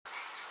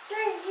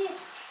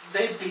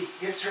Baby,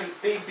 that's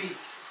right, baby.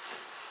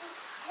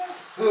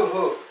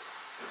 Hoo-hoo.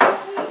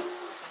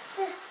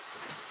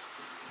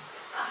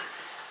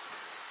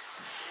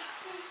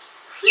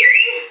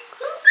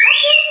 What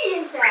baby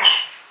is that?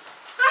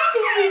 Hi,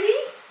 baby.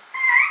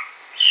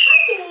 Hi,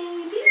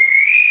 baby.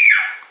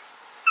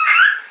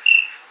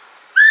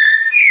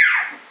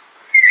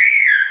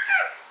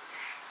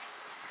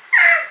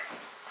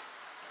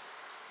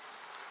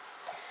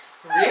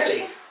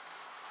 Really?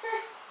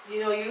 You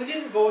know, you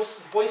didn't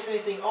voice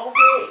anything all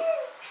day.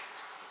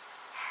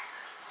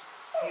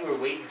 You were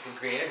waiting for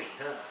Grammy,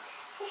 huh?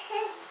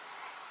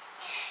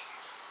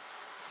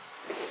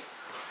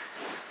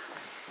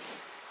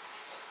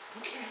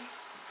 Okay.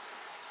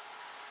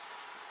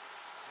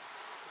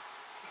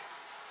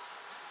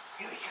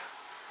 Here we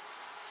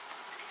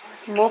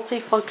go.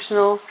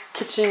 Multifunctional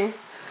kitchen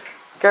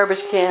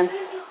garbage can.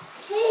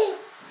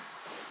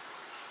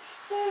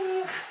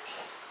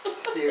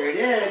 There it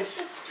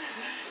is.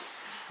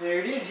 There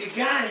it is. You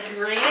got it.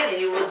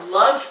 Granny would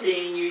love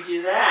seeing you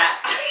do that.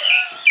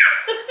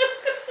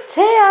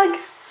 Tag!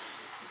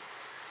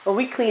 Well,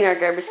 we clean our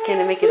garbage can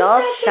to make it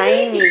all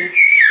shiny. What's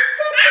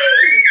that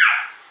baby?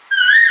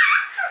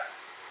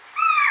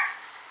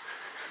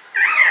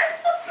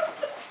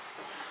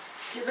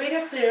 Get right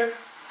up there.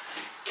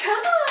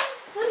 Come on,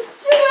 let's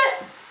do it.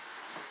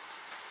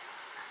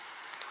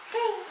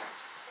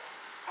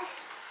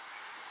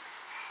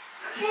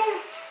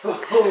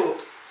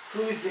 Oh,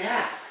 who's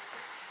that?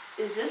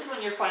 Is this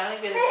when you're finally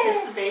going to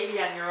kiss the baby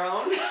on your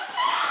own?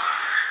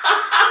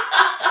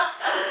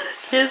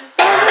 Kiss the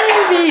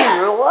baby!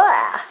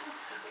 Mwah.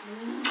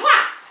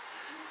 Mwah!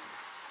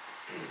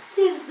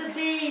 Kiss the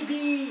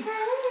baby!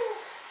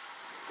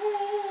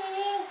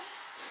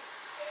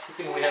 Good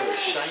thing we have a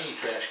shiny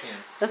trash can.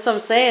 That's what I'm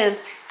saying.